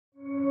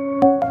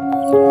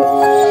Hello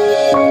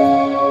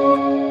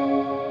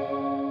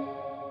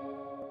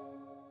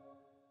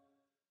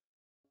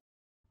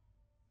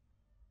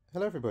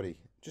everybody,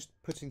 just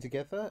putting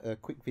together a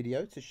quick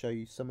video to show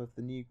you some of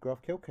the new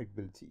GraphQL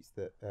capabilities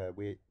that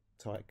we at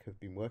Tyke have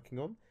been working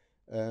on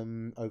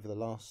over the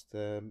last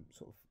sort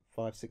of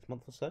 5-6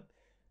 months or so.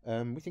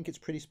 We think it's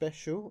pretty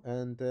special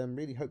and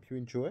really hope you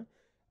enjoy.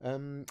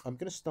 I'm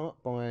going to start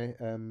by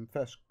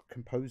first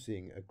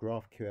composing a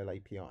GraphQL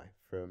API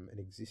from an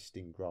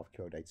existing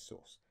GraphQL data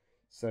source.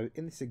 So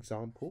in this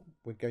example,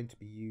 we're going to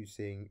be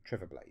using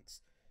Trevor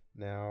Blades.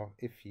 Now,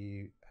 if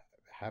you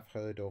have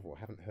heard of or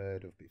haven't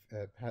heard of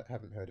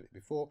it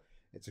before,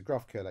 it's a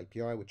GraphQL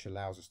API which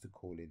allows us to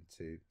call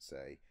into,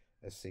 say,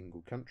 a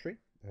single country.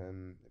 Let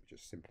me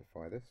just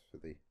simplify this for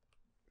the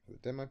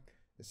demo.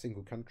 A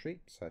single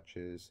country such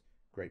as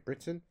Great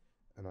Britain,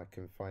 and I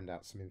can find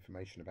out some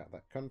information about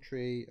that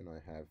country, and I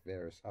have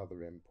various other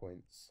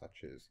endpoints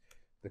such as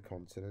the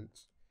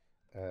continent.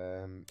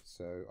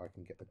 So I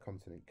can get the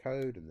continent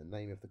code and the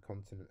name of the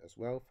continent as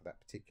well for that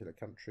particular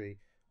country.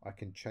 I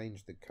can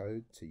change the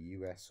code to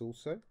US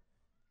also.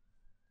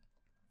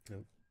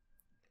 And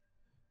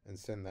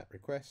send that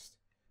request.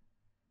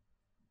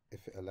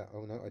 If it allows,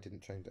 oh no, I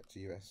didn't change that to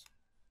US.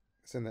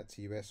 Send that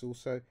to US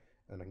also,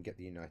 and I can get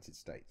the United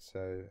States.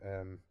 So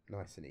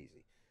nice and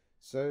easy.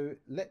 So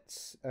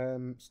let's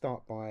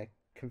start by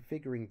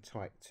configuring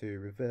Tyke to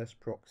reverse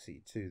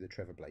proxy to the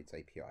Trevor Blades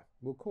API.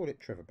 We'll call it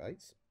Trevor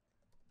Blades,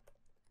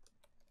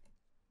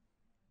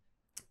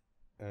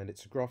 and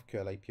it's a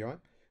GraphQL API.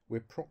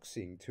 We're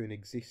proxying to an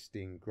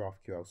existing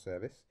GraphQL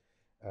service.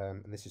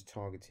 And this is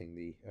targeting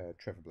the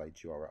Trevor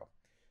Blades URL.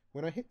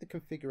 When I hit the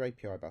Configure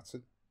API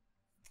button,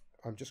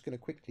 I'm just going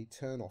to quickly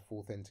turn off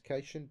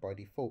authentication. By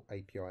default,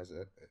 APIs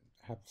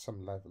have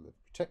some level of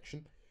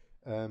protection,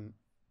 but I'm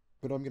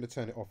going to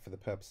turn it off for the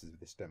purposes of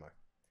this demo.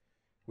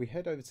 We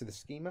head over to the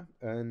schema,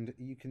 and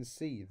you can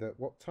see that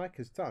what Tyke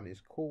has done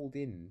is called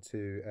in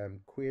to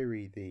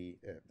query the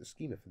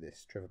schema for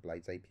this Trevor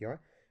Blades API,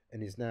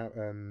 and is now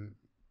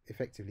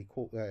effectively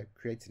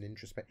created an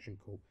introspection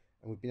call.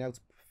 And we've been able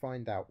to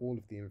find out all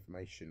of the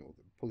information or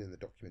pull in the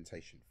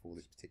documentation for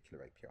this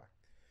particular API.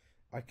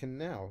 I can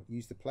now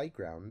use the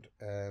playground,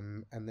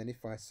 and then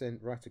if I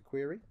write a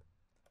query,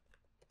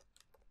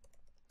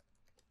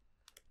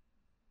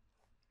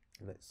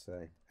 let's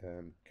say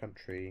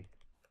country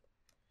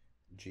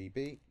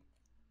GB,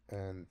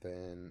 and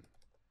then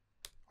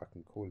I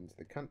can call into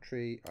the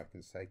country, I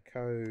can say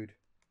code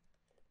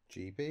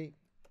GB,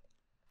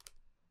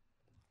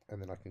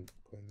 and then I can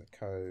put in the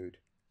code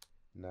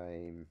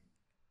name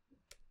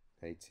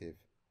native,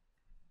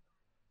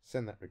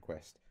 send that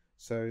request.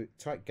 So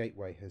Tyke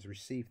Gateway has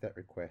received that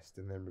request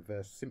and then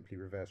simply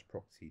reverse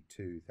proxy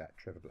to that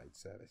Trevor Blades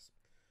service.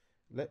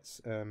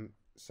 Let's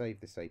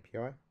save this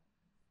API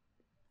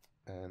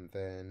and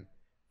then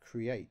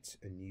create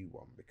a new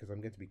one, because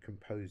I'm going to be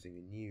composing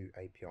a new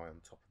API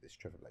on top of this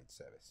Trevor Blades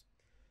service.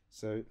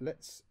 So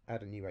let's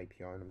add a new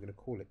API, and I'm going to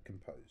call it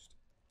composed.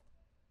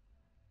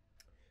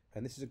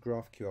 And this is a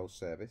GraphQL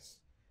service.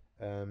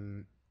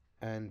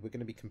 And we're going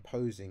to be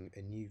composing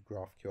a new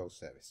GraphQL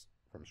service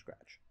from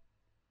scratch.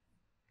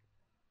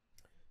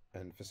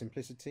 And for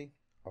simplicity,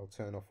 I'll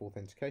turn off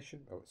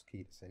authentication. Oh, it's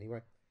keyless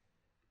anyway.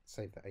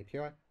 Save the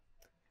API.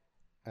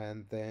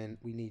 And then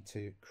we need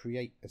to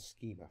create a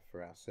schema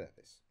for our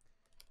service.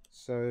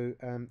 So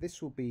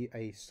this will be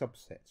a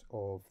subset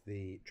of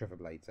the Trevor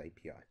Blades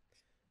API.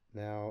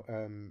 Now,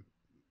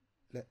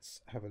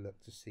 let's have a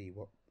look to see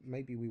what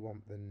maybe we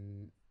want.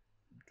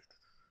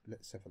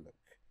 Let's have a look.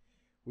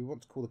 We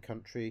want to call the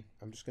country.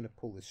 I'm just going to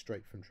pull this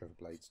straight from Trevor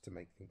Blades to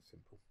make things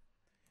simple.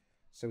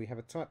 So we have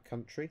a type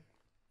country.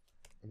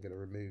 I'm going to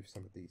remove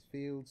some of these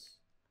fields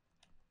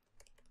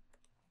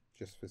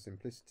just for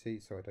simplicity,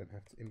 so I don't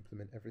have to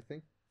implement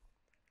everything.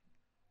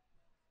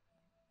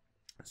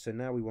 So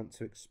now we want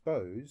to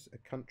expose a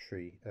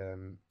country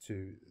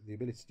to the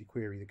ability to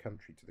query the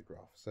country to the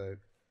graph. So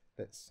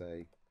let's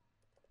say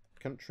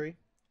country,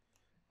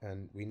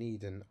 and we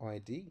need an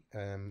ID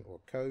or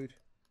code.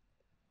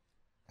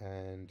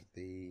 And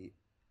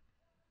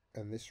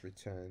this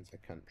returns a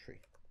country,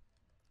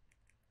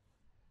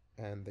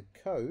 and the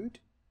code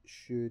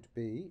should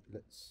be,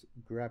 let's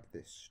grab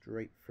this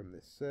straight from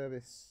this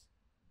service,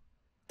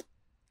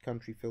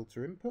 country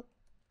filter input.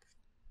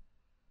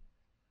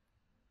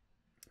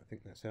 I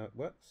think that's how it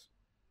works.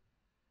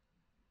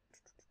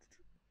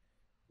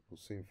 We'll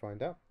soon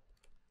find out.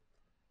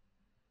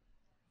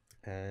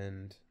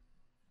 And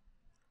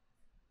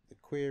the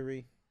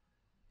query,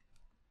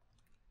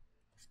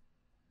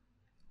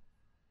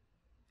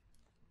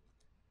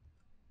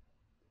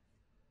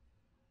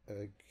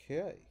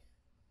 okay,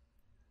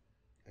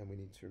 and we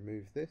need to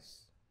remove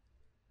this,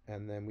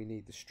 and then we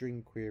need the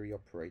string query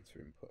operator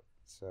input.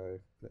 So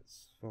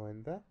let's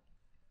find that,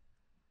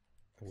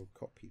 and we'll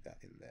copy that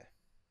in there,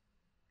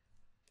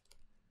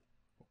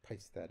 or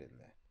paste that in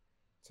there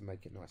to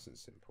make it nice and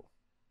simple.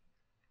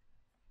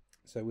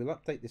 So we'll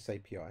update this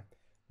API.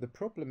 The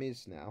problem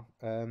is now,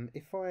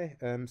 if I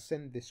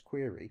send this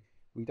query,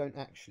 we don't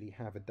actually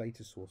have a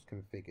data source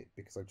configured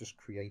because I've just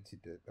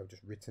I've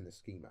just written a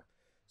schema.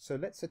 So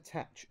let's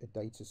attach a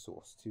data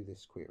source to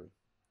this query,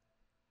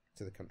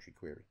 to the country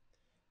query.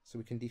 So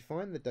we can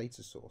define the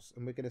data source,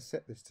 and we're going to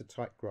set this to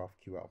type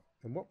GraphQL.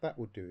 And what that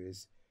will do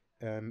is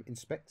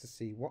inspect to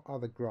see what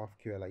other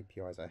GraphQL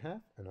APIs I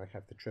have, and I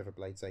have the Trevor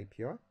Blades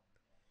API.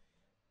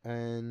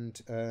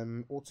 And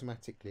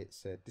automatically it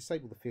said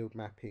disable the field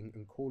mapping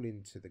and call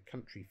into the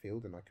country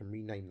field, and I can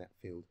rename that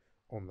field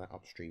on that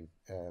upstream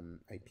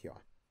API.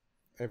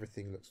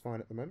 Everything looks fine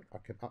at the moment. I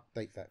can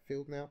update that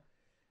field now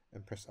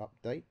and press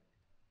update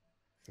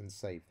and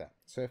save that.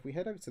 So if we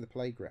head over to the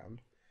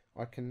playground,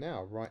 I can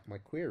now write my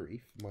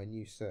query for my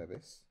new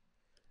service,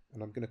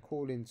 and I'm going to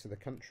call into the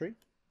country,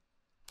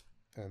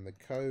 and the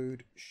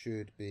code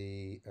should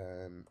be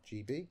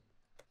GB,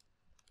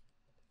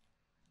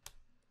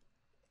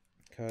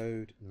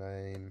 code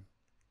name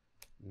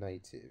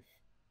native,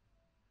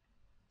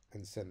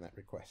 and send that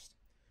request.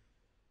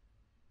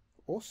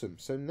 Awesome.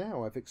 So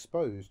now I've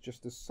exposed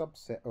just a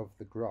subset of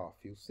the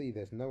graph. You'll see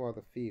there's no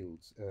other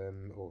fields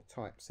or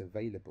types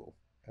available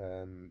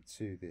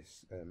to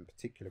this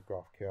particular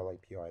GraphQL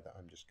API that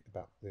I'm just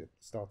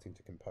starting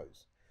to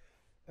compose.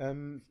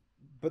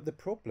 But the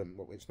problem,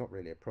 well, it's not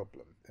really a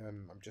problem.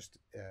 I'm just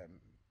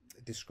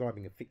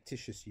describing a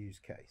fictitious use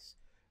case.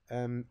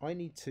 I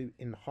need to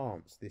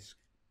enhance this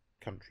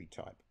country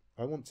type.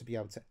 I want to be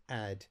able to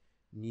add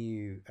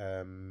new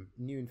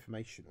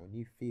information or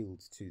new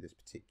fields to this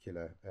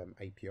particular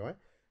API,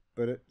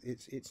 but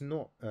it's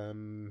not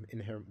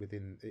inherent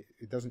within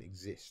it doesn't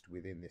exist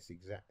within this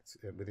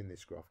within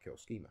this GraphQL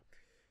schema.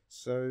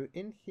 So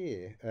in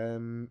here,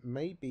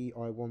 maybe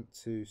I want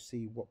to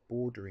see what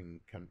bordering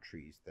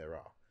countries there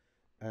are,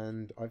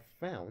 and I've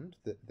found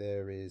that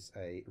there is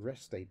a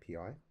REST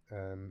API,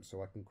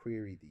 so I can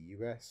query the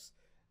US,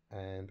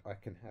 and I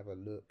can have a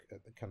look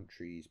at the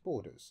country's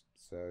borders.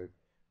 So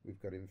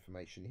we've got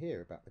information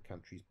here about the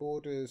country's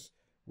borders.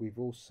 We've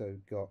also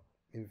got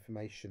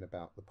information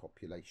about the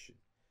population.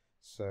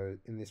 So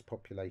in this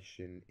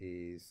population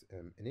is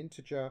an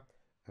integer,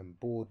 and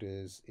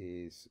borders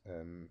is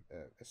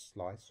a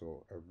slice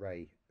or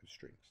array of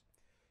strings.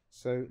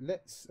 So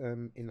let's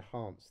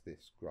enhance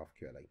this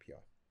GraphQL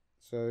API.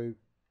 So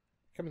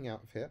coming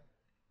out of here,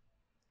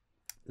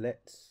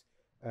 let's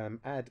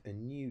add a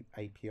new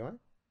API,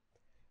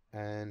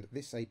 and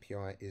this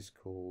API is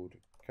called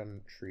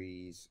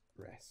countries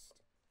REST,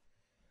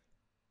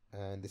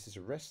 and this is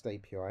a REST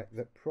API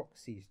that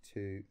proxies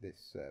to this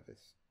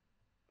service.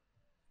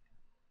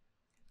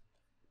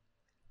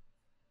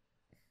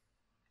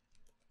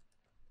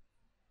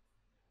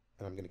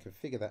 And I'm going to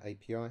configure that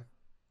API.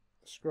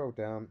 Scroll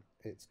down,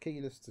 it's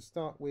keyless to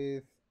start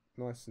with,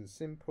 nice and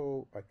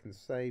simple. I can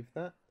save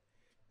that,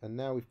 and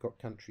now we've got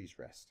countries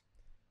REST,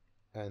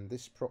 and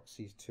this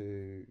proxies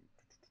to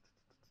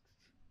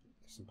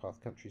some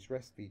path countries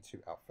REST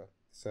v2 alpha.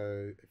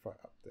 So if I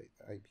update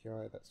the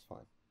API, that's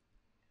fine.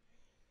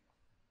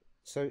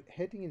 So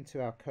heading into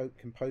our code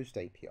composed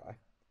API,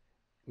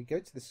 we go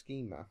to the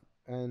schema,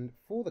 and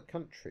for the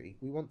country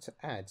we want to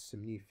add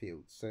some new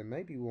fields. So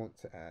maybe we want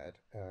to add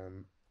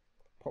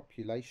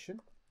population,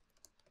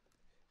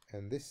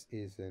 and this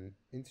is an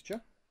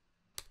integer,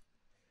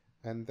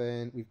 and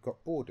then we've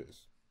got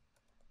borders,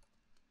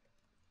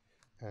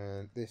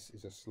 and this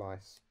is a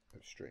slice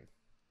of string.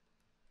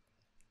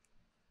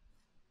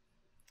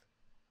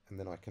 And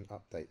then I can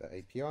update the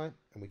API,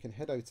 and we can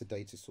head over to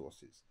data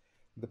sources.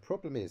 The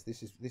problem is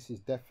this is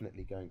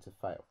definitely going to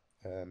fail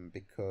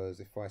because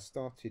if I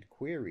started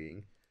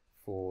querying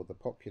for the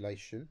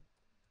population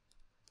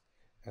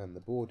and the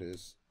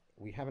borders,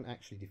 we haven't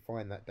actually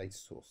defined that data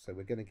source, so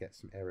we're going to get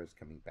some errors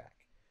coming back.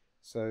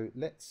 So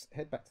let's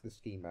head back to the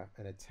schema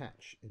and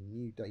attach a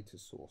new data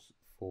source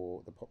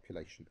for the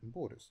population and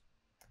borders.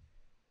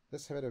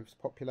 Let's head over to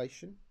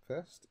population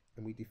first,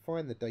 and we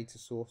define the data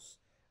source.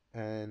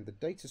 And the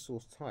data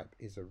source type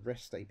is a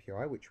REST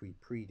API, which we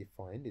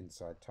predefined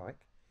inside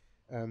type.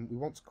 We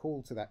want to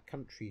call to that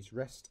country's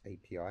REST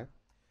API,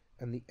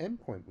 and the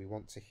endpoint we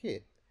want to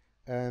hit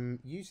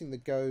using the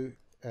Go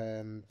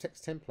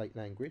text template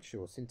language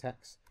or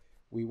syntax.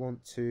 We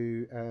want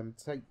to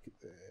take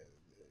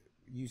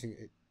using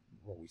it.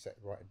 Well, we say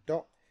write a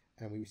dot,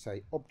 and we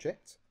say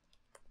object,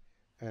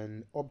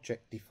 and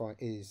object define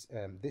is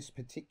this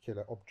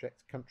particular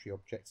object, country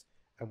object,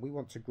 and we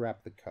want to grab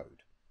the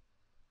code.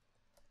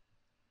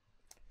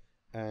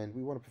 And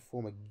we want to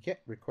perform a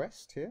GET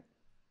request here,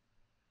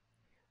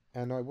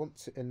 and I want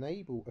to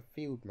enable a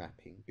field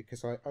mapping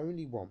because I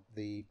only want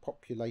the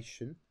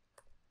population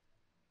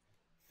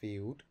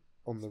field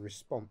on the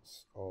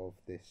response of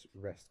this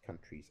REST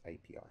countries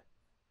API,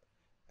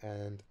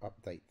 and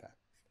update that.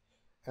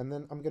 And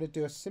then I'm going to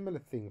do a similar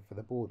thing for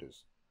the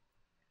borders.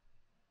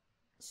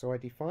 So I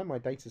define my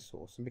data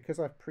source, and because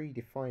I've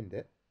predefined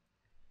it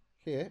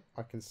here,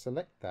 I can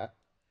select that,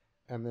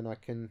 and then I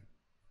can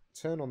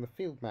turn on the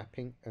field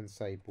mapping and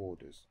say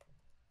borders,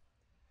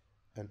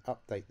 and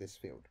update this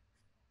field.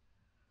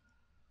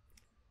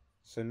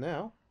 So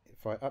now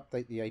if I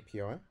update the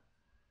API,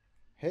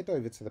 head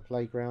over to the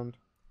playground,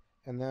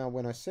 And now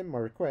when I send my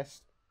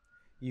request,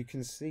 you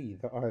can see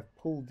that I've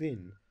pulled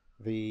in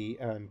the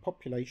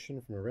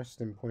population from a REST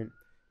endpoint.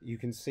 You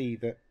can see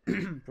that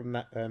from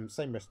that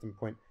same REST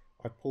endpoint,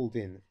 I've pulled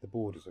in the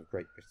borders of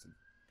Great Britain.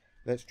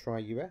 Let's try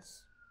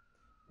US,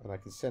 and I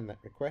can send that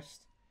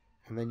request,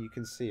 and then you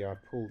can see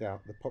I've pulled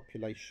out the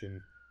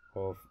population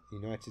of the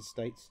United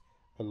States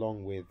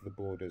along with the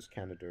borders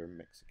Canada and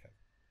Mexico.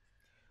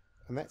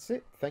 And that's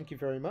it. Thank you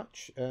very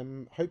much.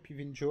 Hope you've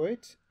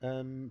enjoyed.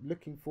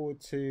 Looking forward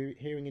to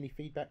hearing any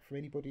feedback from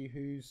anybody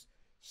who's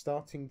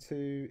starting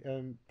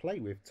to play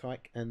with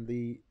Tyke and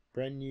the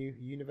brand new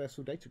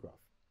Universal Data Graph.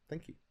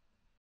 Thank you.